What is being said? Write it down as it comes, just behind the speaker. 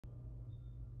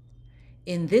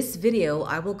In this video,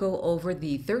 I will go over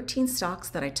the 13 stocks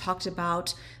that I talked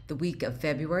about the week of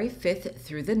February 5th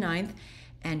through the 9th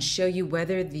and show you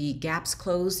whether the gaps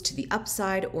close to the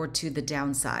upside or to the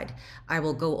downside. I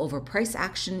will go over price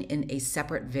action in a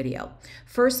separate video.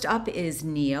 First up is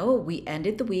NIO. We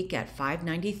ended the week at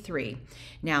 593.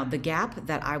 Now, the gap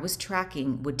that I was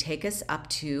tracking would take us up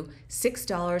to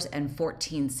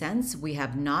 $6.14. We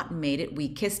have not made it. We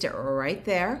kissed it right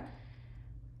there,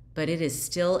 but it is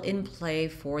still in play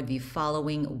for the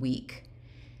following week.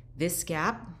 This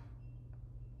gap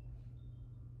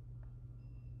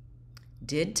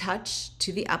did touch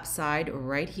to the upside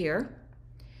right here.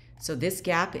 So this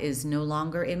gap is no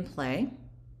longer in play.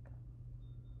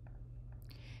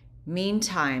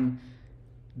 Meantime,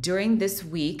 during this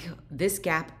week, this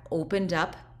gap opened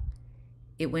up,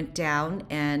 it went down,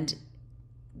 and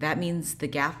that means the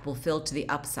gap will fill to the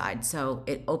upside. So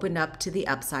it opened up to the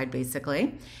upside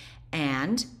basically,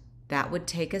 and that would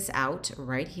take us out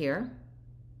right here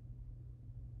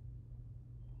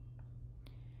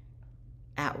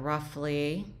at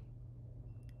roughly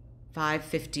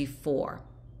 554.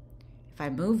 If I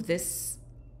move this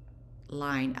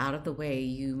line out of the way,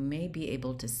 you may be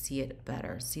able to see it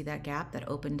better. See that gap that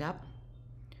opened up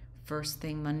first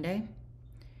thing Monday?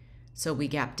 So we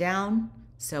gap down.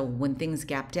 So when things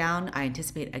gap down, I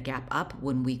anticipate a gap up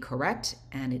when we correct,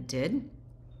 and it did.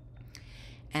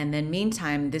 And then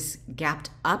meantime, this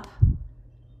gapped up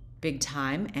big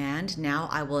time, and now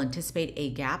I will anticipate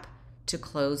a gap to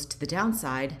close to the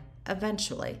downside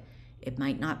eventually. It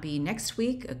might not be next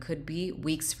week, it could be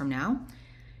weeks from now.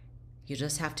 You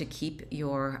just have to keep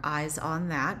your eyes on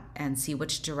that and see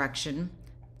which direction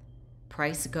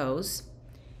price goes.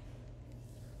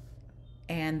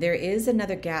 And there is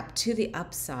another gap to the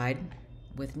upside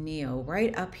with NIO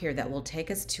right up here that will take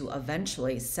us to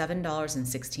eventually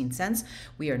 $7.16.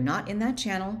 We are not in that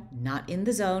channel, not in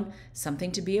the zone,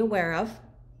 something to be aware of.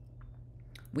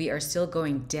 We are still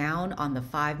going down on the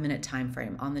 5-minute time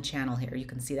frame on the channel here. You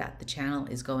can see that the channel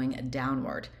is going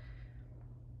downward.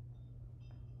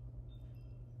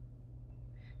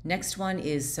 Next one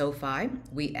is SOFI.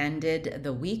 We ended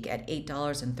the week at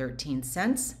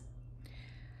 $8.13.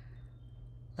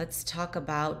 Let's talk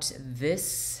about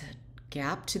this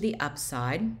gap to the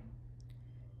upside.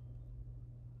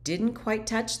 Didn't quite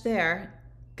touch there,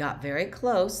 got very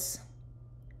close,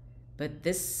 but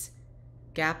this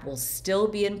gap will still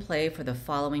be in play for the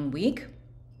following week.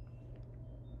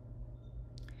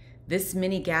 This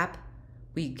mini gap,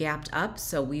 we gapped up,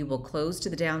 so we will close to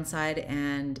the downside,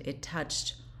 and it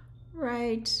touched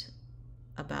right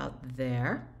about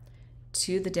there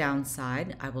to the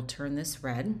downside. I will turn this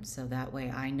red so that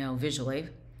way I know visually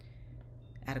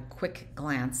at a quick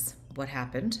glance what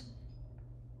happened.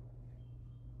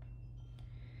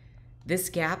 This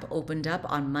gap opened up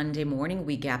on Monday morning.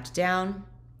 We gapped down.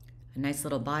 A nice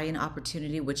little buy-in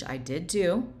opportunity, which I did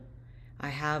do. I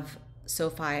have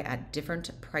SOFI at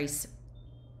different price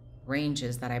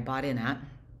ranges that I bought in at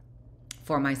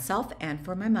for myself and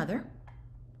for my mother.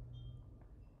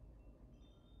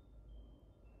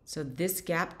 So this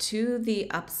gap to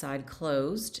the upside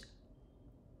closed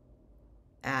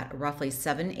at roughly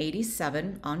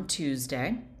 787 on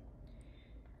Tuesday.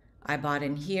 I bought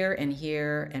in here and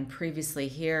here and previously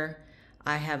here.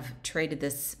 I have traded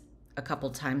this a couple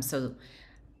times, so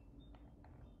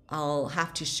I'll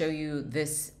have to show you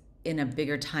this in a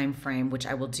bigger time frame, which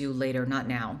I will do later, not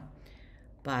now.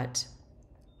 But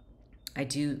I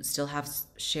do still have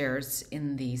shares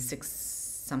in the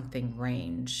 6-something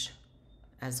range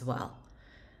as well.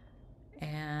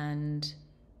 And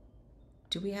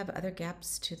do we have other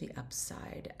gaps to the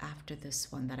upside after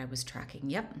this one that I was tracking?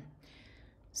 Yep.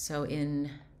 So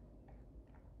in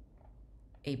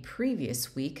a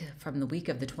previous week, from the week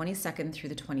of the 22nd through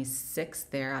the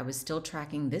 26th there, I was still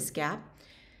tracking this gap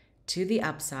to the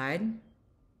upside.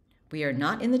 We are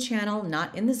not in the channel,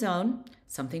 not in the zone,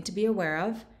 something to be aware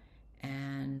of.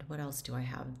 And what else do I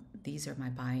have? These are my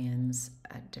buy-ins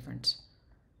at different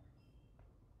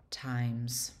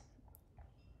times.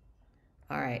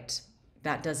 All right,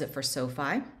 that does it for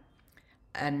SOFI.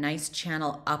 A nice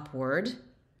channel upward.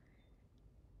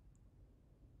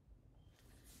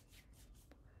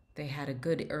 They had a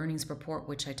good earnings report,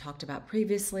 which I talked about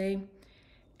previously,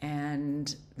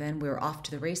 and then we're off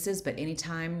to the races. But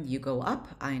anytime you go up,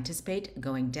 I anticipate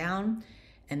going down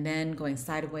and then going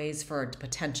sideways for a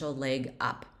potential leg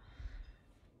up.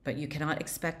 But you cannot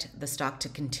expect the stock to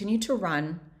continue to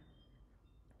run,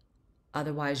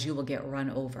 otherwise you will get run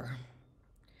over.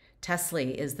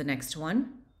 TSLY is the next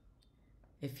one.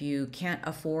 If you can't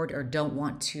afford or don't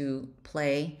want to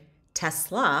play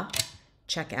Tesla,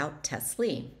 check out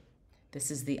TSLY. This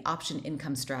is the Option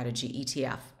Income Strategy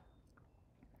ETF.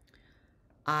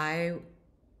 I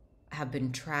have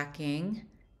been tracking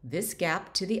this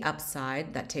gap to the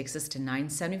upside. That takes us to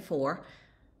 974.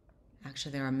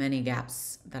 Actually, there are many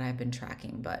gaps that I've been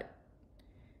tracking, but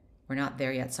we're not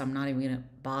there yet, so I'm not even going to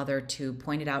bother to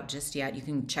point it out just yet. You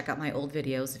can check out my old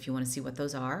videos if you want to see what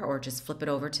those are, or just flip it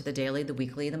over to the daily, the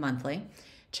weekly, the monthly.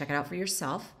 Check it out for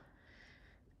yourself.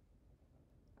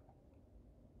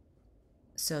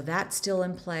 So that's still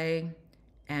in play,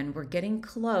 and we're getting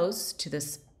close to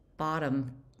this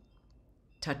bottom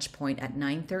touch point at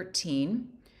 913.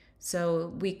 So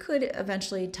we could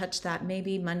eventually touch that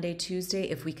maybe Monday, Tuesday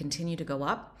if we continue to go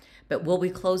up. But will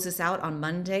we close this out on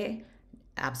Monday?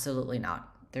 Absolutely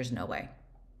not. There's no way.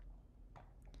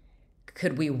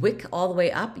 Could we wick all the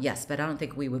way up? Yes, but I don't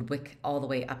think we would wick all the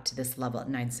way up to this level at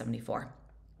 974.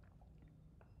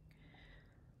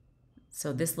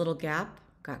 So this little gap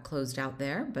got closed out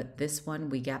there, but this one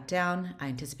we gapped down. I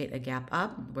anticipate a gap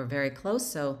up. We're very close,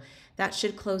 so that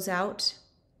should close out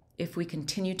if we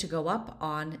continue to go up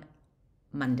on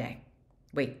Monday.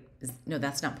 Wait, no,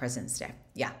 that's not President's Day.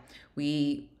 Yeah,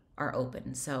 we are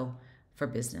open, so for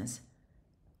business,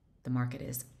 the market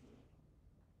is.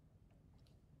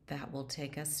 That will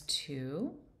take us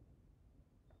to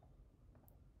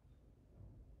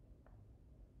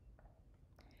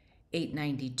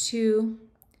 $892.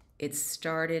 It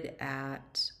started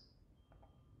at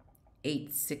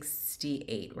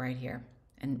 868 right here,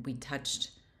 and we touched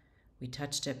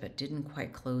it but didn't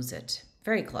quite close it.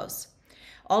 Very close.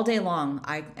 All day long,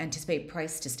 I anticipate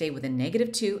price to stay within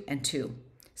 -2 and 2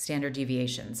 standard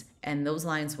deviations, and those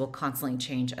lines will constantly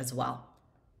change as well.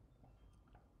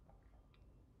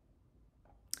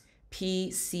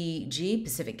 PCG,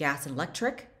 Pacific Gas and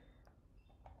Electric.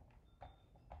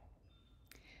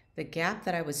 The gap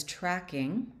that I was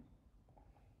tracking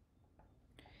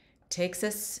takes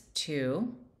us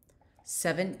to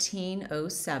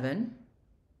 1707.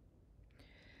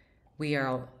 We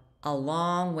are a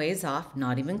long ways off,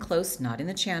 not even close, not in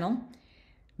the channel.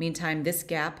 Meantime, this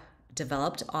gap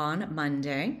developed on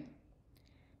Monday,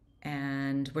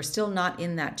 and we're still not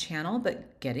in that channel,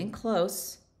 but getting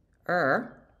close.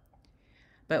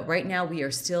 But right now we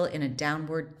are still in a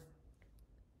downward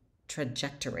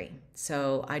trajectory.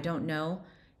 So I don't know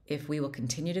if we will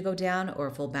continue to go down or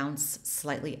if we'll bounce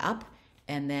slightly up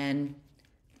and then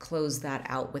close that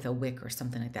out with a wick or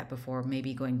something like that before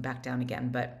maybe going back down again.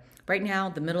 But right now,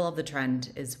 the middle of the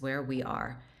trend is where we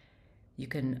are. You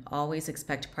can always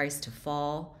expect price to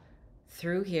fall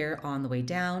through here on the way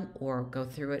down or go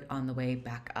through it on the way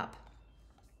back up.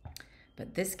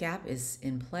 But this gap is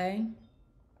in play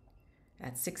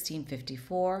at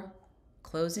 1654,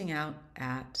 closing out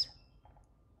at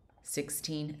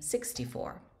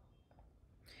 1664.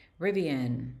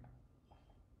 RIVN.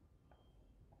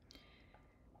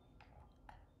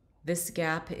 This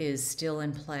gap is still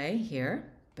in play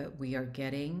here, but we are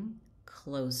getting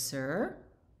closer.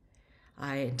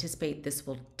 I anticipate this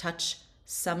will touch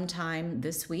sometime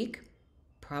this week,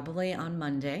 probably on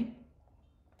Monday.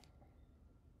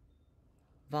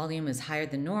 Volume is higher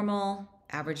than normal.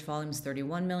 Average volume is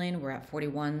 31 million. We're at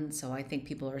 41, so I think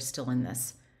people are still in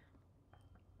this.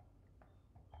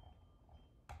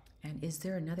 And is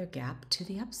there another gap to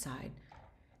the upside?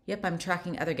 Yep, I'm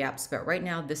tracking other gaps, but right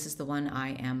now this is the one I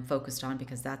am focused on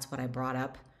because that's what I brought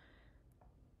up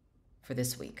for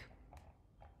this week.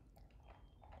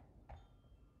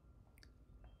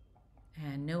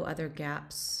 And no other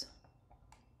gaps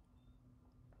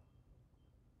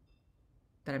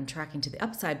that I'm tracking to the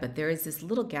upside, but there is this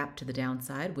little gap to the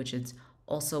downside, which is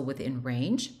also within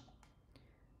range.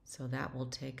 So that will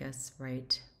take us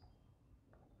right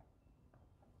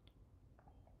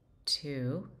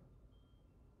to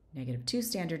 -2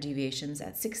 standard deviations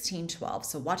at 1612.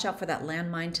 So watch out for that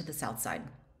landmine to the south side.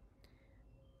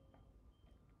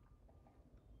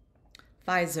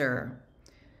 Pfizer.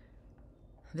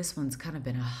 This one's kind of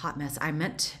been a hot mess. I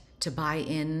meant to buy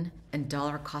in and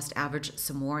dollar cost average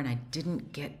some more, and I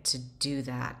didn't get to do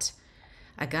that.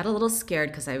 I got a little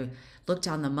scared because I looked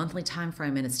on the monthly time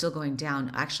frame and it's still going down.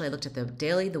 Actually, I looked at the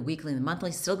daily, the weekly, and the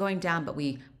monthly, still going down, but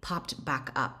we popped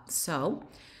back up. So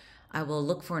I will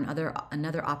look for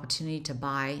another opportunity to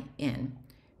buy in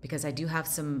because I do have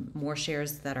some more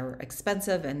shares that are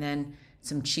expensive and then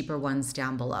some cheaper ones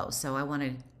down below. So I want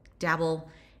to dabble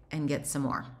and get some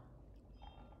more.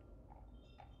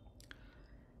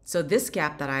 So this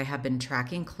gap that I have been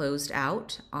tracking closed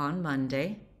out on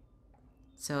Monday.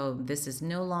 So this is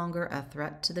no longer a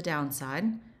threat to the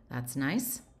downside. That's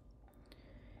nice.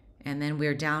 And then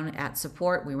we're down at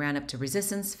support. We ran up to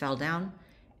resistance, fell down,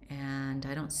 and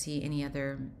I don't see any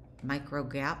other micro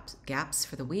gaps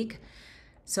for the week.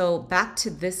 So back to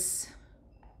this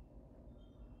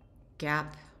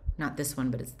gap, not this one,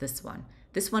 but it's this one.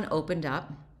 This one opened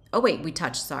up. Oh wait, we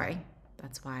touched, sorry.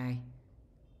 That's why I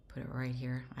put it right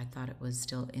here. I thought it was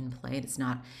still in play. It's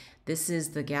not. This is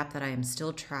the gap that I am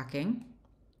still tracking.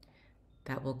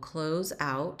 That will close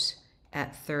out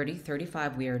at 30,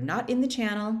 35. We are not in the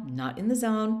channel, not in the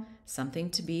zone, something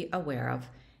to be aware of.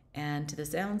 And to the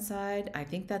downside, I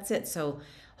think that's it. So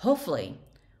hopefully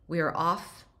we are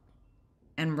off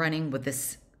and running with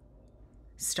this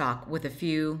stock with a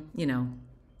few, you know,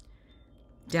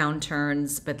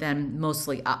 downturns, but then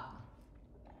mostly up.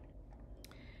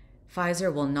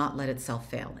 Pfizer will not let itself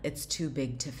fail. It's too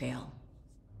big to fail.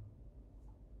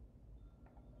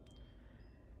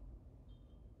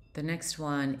 The next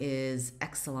one is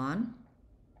Exelon.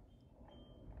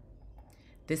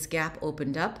 This gap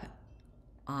opened up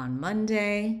on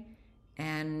Monday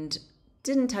and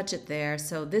didn't touch it there,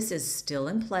 so this is still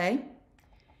in play.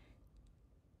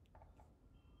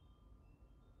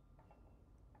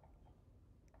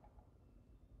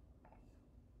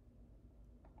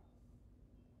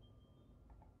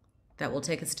 That will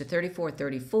take us to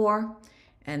 34.34,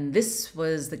 and this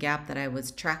was the gap that I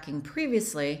was tracking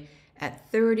previously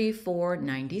at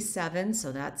 34.97,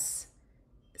 so that's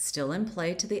still in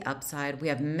play to the upside. We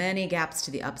have many gaps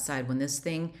to the upside. When this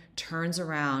thing turns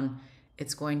around,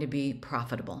 it's going to be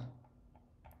profitable.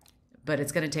 But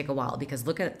it's going to take a while because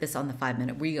look at this on the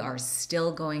 5-minute. We are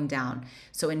still going down.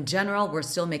 So in general, we're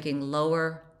still making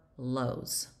lower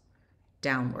lows,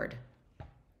 downward.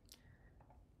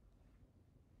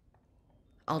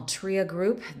 Altria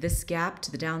Group, this gap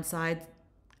to the downside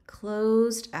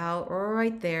closed out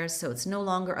right there, so it's no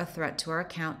longer a threat to our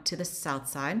account to the south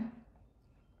side.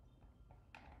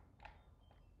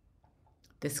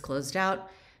 This closed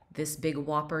out. This big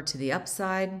whopper to the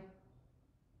upside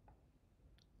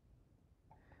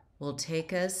will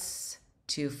take us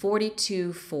to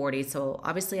 42.40. So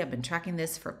obviously I've been tracking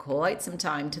this for quite some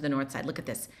time to the north side. Look at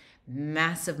this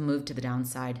massive move to the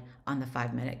downside on the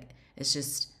 5-minute. It's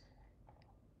just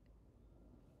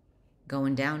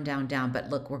going down, down, down. But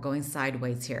look, we're going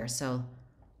sideways here, so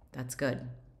that's good.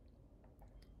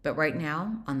 But right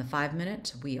now on the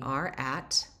 5-minute, we are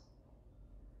at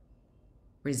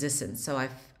resistance. So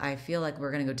I feel like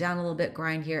we're going to go down a little bit,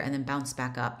 grind here, and then bounce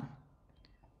back up.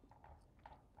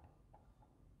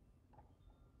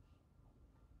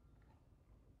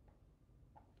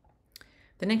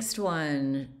 The next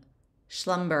one,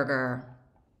 Schlumberger.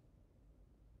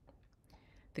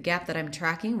 The gap that I'm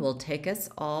tracking will take us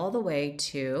all the way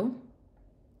to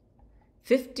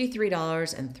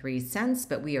 $53.03,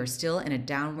 but we are still in a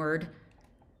downward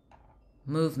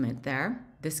movement there.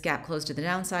 This gap closed to the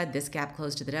downside, this gap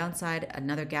closed to the downside,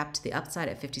 another gap to the upside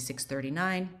at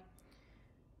 56.39.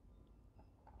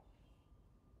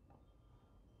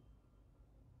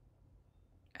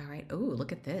 All right, oh,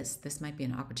 look at this. This might be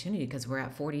an opportunity because we're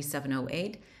at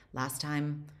 47.08. Last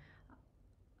time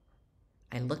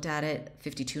I looked at it,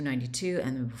 52.92,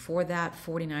 and then before that,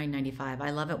 49.95.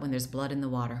 I love it when there's blood in the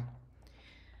water.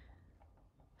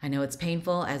 I know it's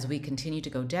painful as we continue to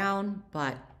go down,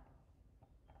 but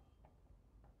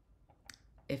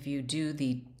if you do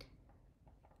the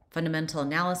fundamental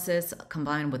analysis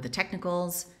combined with the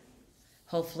technicals,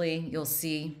 hopefully you'll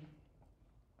see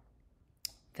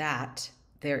that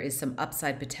there is some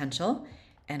upside potential.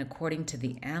 And according to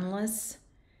the analysts,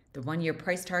 the 1-year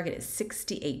price target is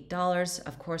 $68.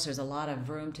 Of course, there's a lot of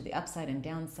room to the upside and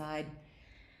downside.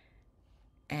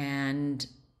 And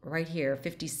right here,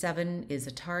 57 is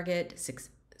a target,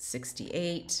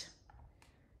 68,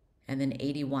 and then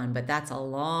 81, but that's a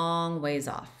long ways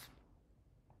off.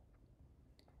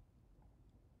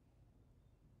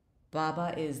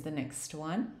 Baba is the next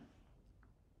one.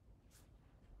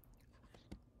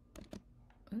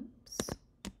 Oops.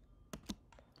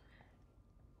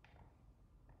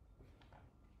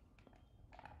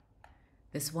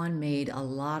 This one made a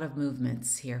lot of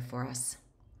movements here for us.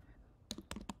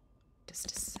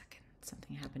 Just a second,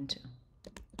 something happened to.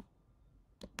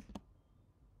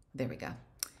 There we go.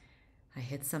 I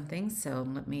hit something, so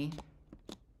let me,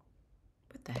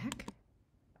 what the heck?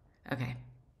 Okay,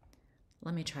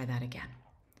 let me try that again.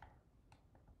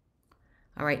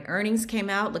 All right, earnings came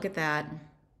out, look at that.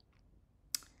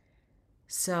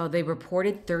 So they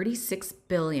reported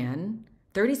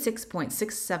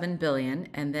 36.67 billion,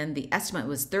 and then the estimate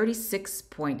was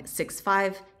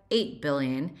 36.658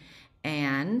 billion,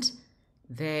 and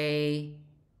they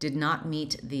did not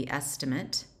meet the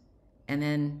estimate. And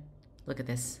then look at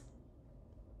this.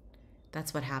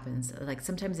 That's what happens. Like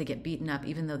sometimes they get beaten up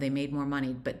even though they made more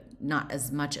money, but not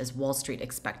as much as Wall Street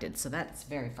expected. So that's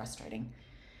very frustrating.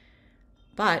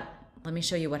 But let me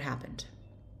show you what happened.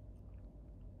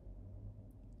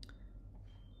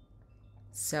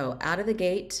 So out of the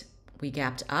gate, we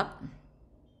gapped up.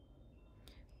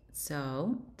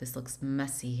 So this looks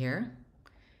messy here.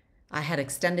 I had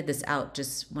extended this out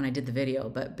just when I did the video,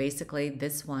 but basically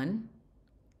this one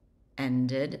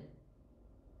ended.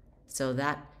 So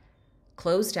that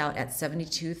closed out at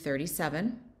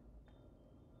 72.37.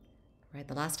 Right,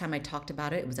 the last time I talked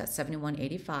about it, it was at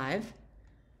 71.85.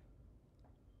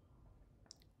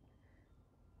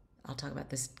 I'll talk about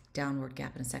this downward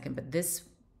gap in a second, but this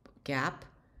gap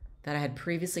that I had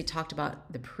previously talked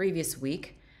about the previous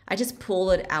week, I just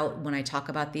pull it out when I talk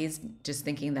about these, just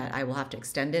thinking that I will have to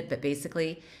extend it. But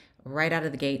basically, right out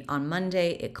of the gate on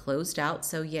Monday, it closed out.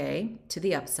 So yay, to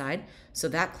the upside. So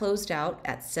that closed out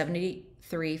at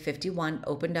 73.51,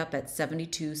 opened up at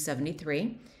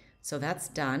 72.73. So that's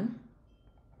done.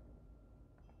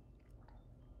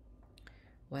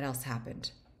 What else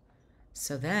happened?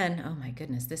 So then, oh my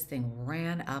goodness, this thing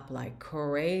ran up like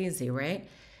crazy, right?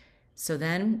 So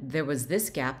then there was this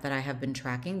gap that I have been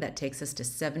tracking that takes us to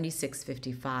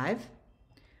 76.55.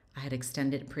 I had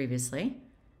extended previously.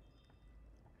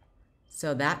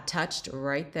 So that touched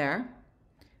right there.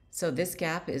 So this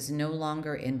gap is no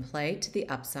longer in play to the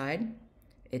upside.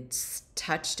 It's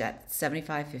touched at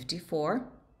 75.54.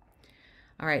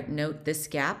 All right, note this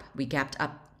gap, we gapped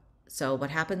up. So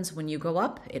what happens when you go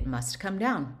up? It must come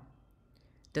down.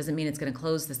 Doesn't mean it's going to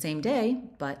close the same day,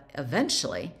 but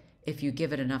eventually, if you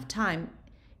give it enough time,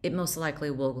 it most likely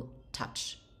will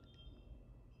touch.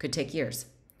 Could take years.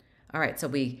 All right, so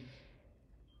we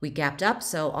gapped up.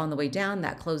 So on the way down,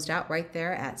 that closed out right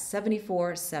there at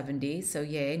 74.70. So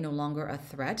yay, no longer a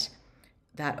threat.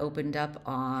 That opened up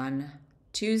on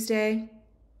Tuesday,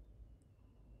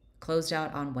 closed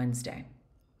out on Wednesday.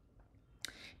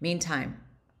 Meantime,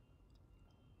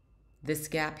 this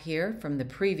gap here from the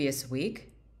previous week,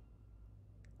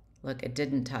 look, it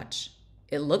didn't touch.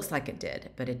 It looks like it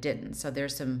did, but it didn't. So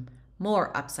there's some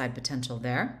more upside potential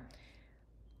there.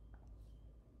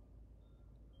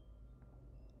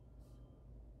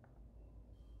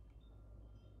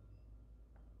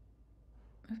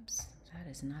 Oops, that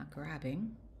is not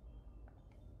grabbing.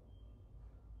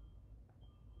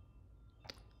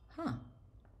 Huh.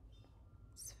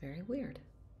 It's very weird.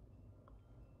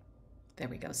 There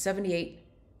we go,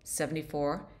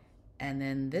 78.74. And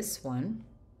then this one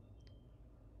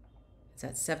is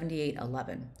at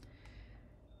 78.11.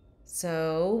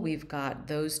 So we've got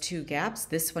those two gaps.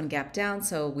 This one gap down,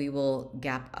 so we will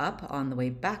gap up on the way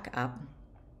back up.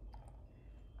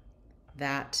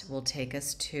 That will take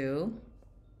us to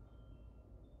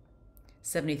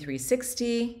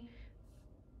 73.60.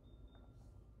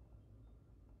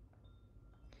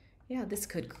 Yeah, this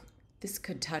could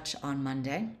touch on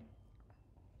Monday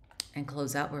and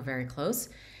close out. We're very close.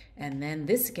 And then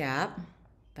this gap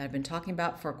that I've been talking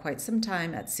about for quite some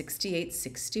time at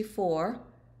 68.64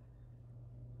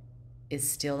 is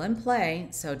still in play.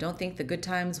 So don't think the good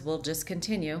times will just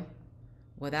continue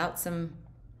without some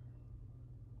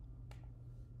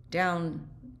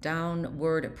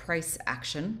downward price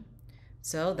action.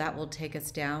 So that will take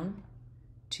us down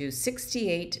to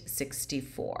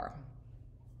 68.64.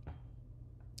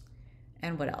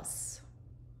 And what else?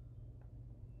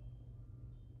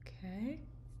 Okay.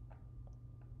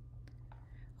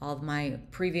 All of my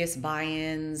previous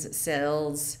buy-ins,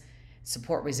 sells,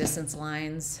 support resistance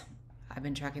lines. I've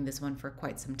been tracking this one for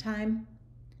quite some time.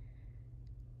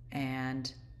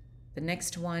 And the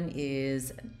next one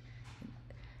is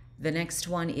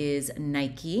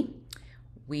Nike.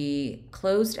 We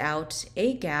closed out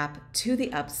a gap to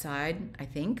the upside, I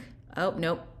think. Oh,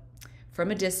 nope. From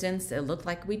a distance, it looked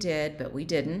like we did, but we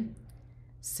didn't.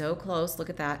 So close, look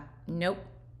at that. Nope.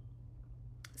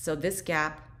 So this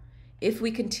gap, if we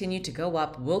continue to go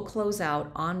up, will close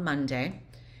out on Monday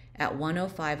at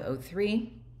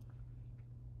 105.03.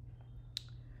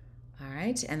 All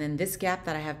right, and then this gap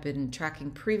that I have been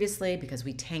tracking previously because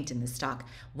we tanked in the stock,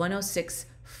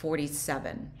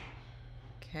 106.47.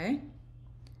 Okay.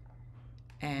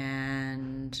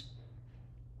 And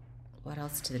what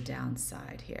else to the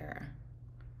downside here?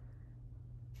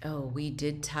 Oh, we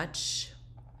did touch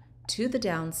to the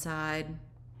downside.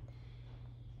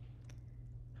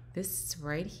 This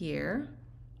right here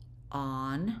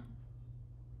on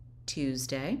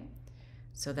Tuesday.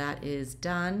 So that is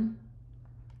done.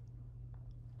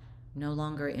 No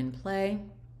longer in play.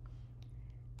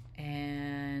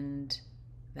 And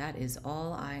that is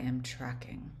all I am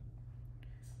tracking.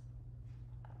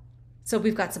 So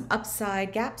we've got some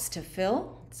upside gaps to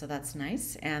fill, so that's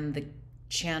nice, and the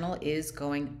channel is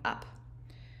going up.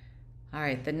 All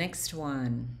right, the next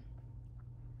one.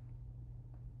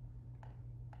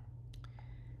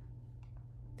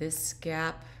 This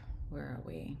gap, where are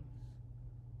we?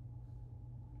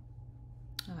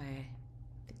 Oh,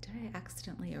 did I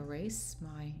accidentally erase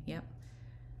my, yep.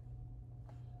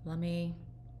 Let me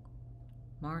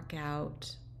mark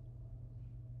out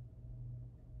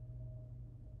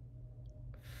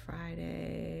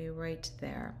Friday right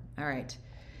there. All right,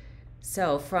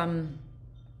 so from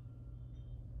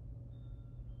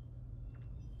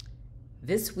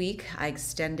this week, I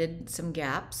extended some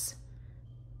gaps.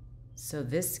 So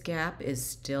this gap is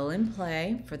still in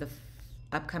play for the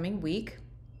upcoming week.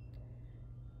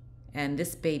 And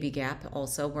this baby gap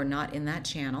also, we're not in that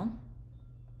channel.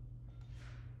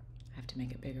 I have to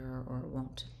make it bigger or it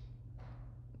won't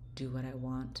do what I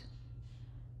want.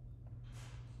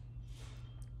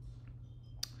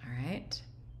 All right.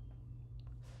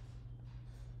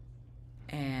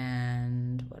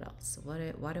 And what else?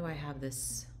 Why do I have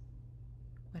this?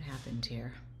 What happened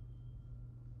here?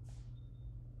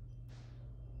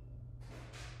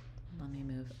 Let me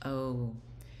move. Oh,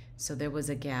 so there was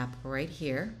a gap right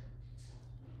here.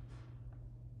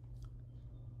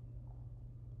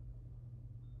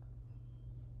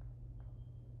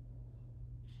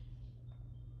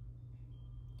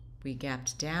 We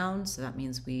gapped down, so that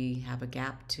means we have a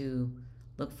gap to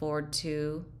look forward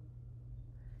to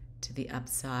the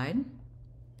upside.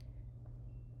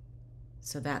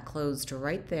 So that closed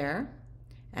right there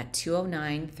at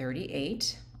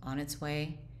 209.38 on its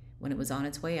way. When it was on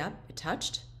its way up, it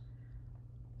touched.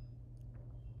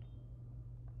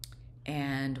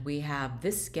 And we have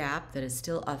this gap that is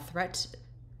still a threat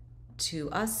to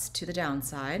us to the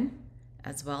downside,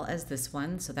 as well as this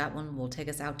one. So that one will take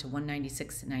us out to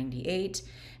 196.98.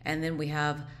 And then we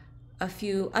have a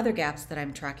few other gaps that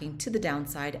I'm tracking to the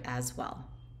downside as well.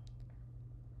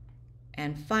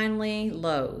 And finally,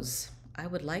 lows. I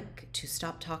would like to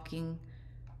stop talking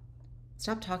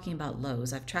about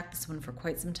lows. I've tracked this one for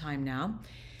quite some time now.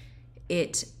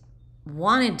 It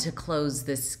wanted to close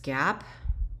this gap.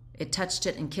 It touched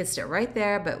it and kissed it right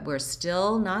there, but we're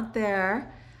still not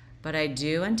there. But I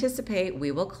do anticipate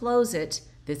we will close it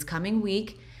this coming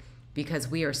week because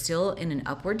we are still in an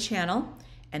upward channel,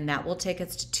 and that will take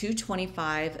us to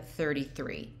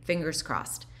 225.33. Fingers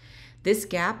crossed. This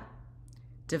gap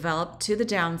developed to the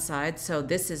downside, so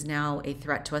this is now a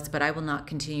threat to us, but I will not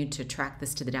continue to track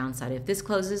this to the downside. If this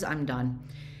closes, I'm done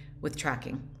with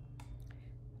tracking.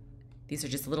 These are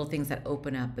just little things that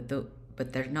open up,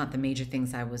 but they're not the major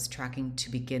things I was tracking to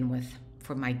begin with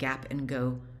for my gap and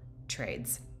go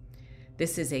trades.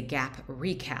 This is a gap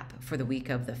recap for the week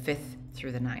of the 5th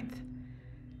through the 9th.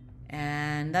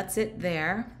 And that's it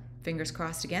there. Fingers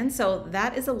crossed again. So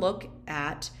that is a look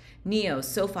at NIO,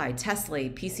 SOFI,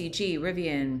 TSLY, PCG,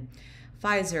 RIVN,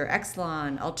 Pfizer,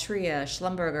 Exelon, Altria,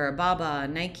 Schlumberger, Baba,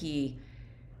 Nike,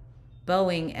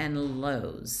 Boeing, and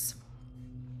Lowe's.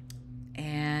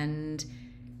 And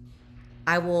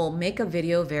I will make a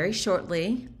video very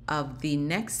shortly of the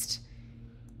next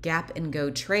gap and go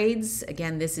trades.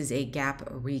 Again, this is a gap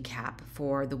recap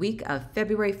for the week of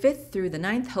February 5th through the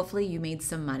 9th. Hopefully you made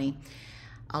some money.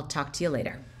 I'll talk to you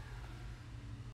later.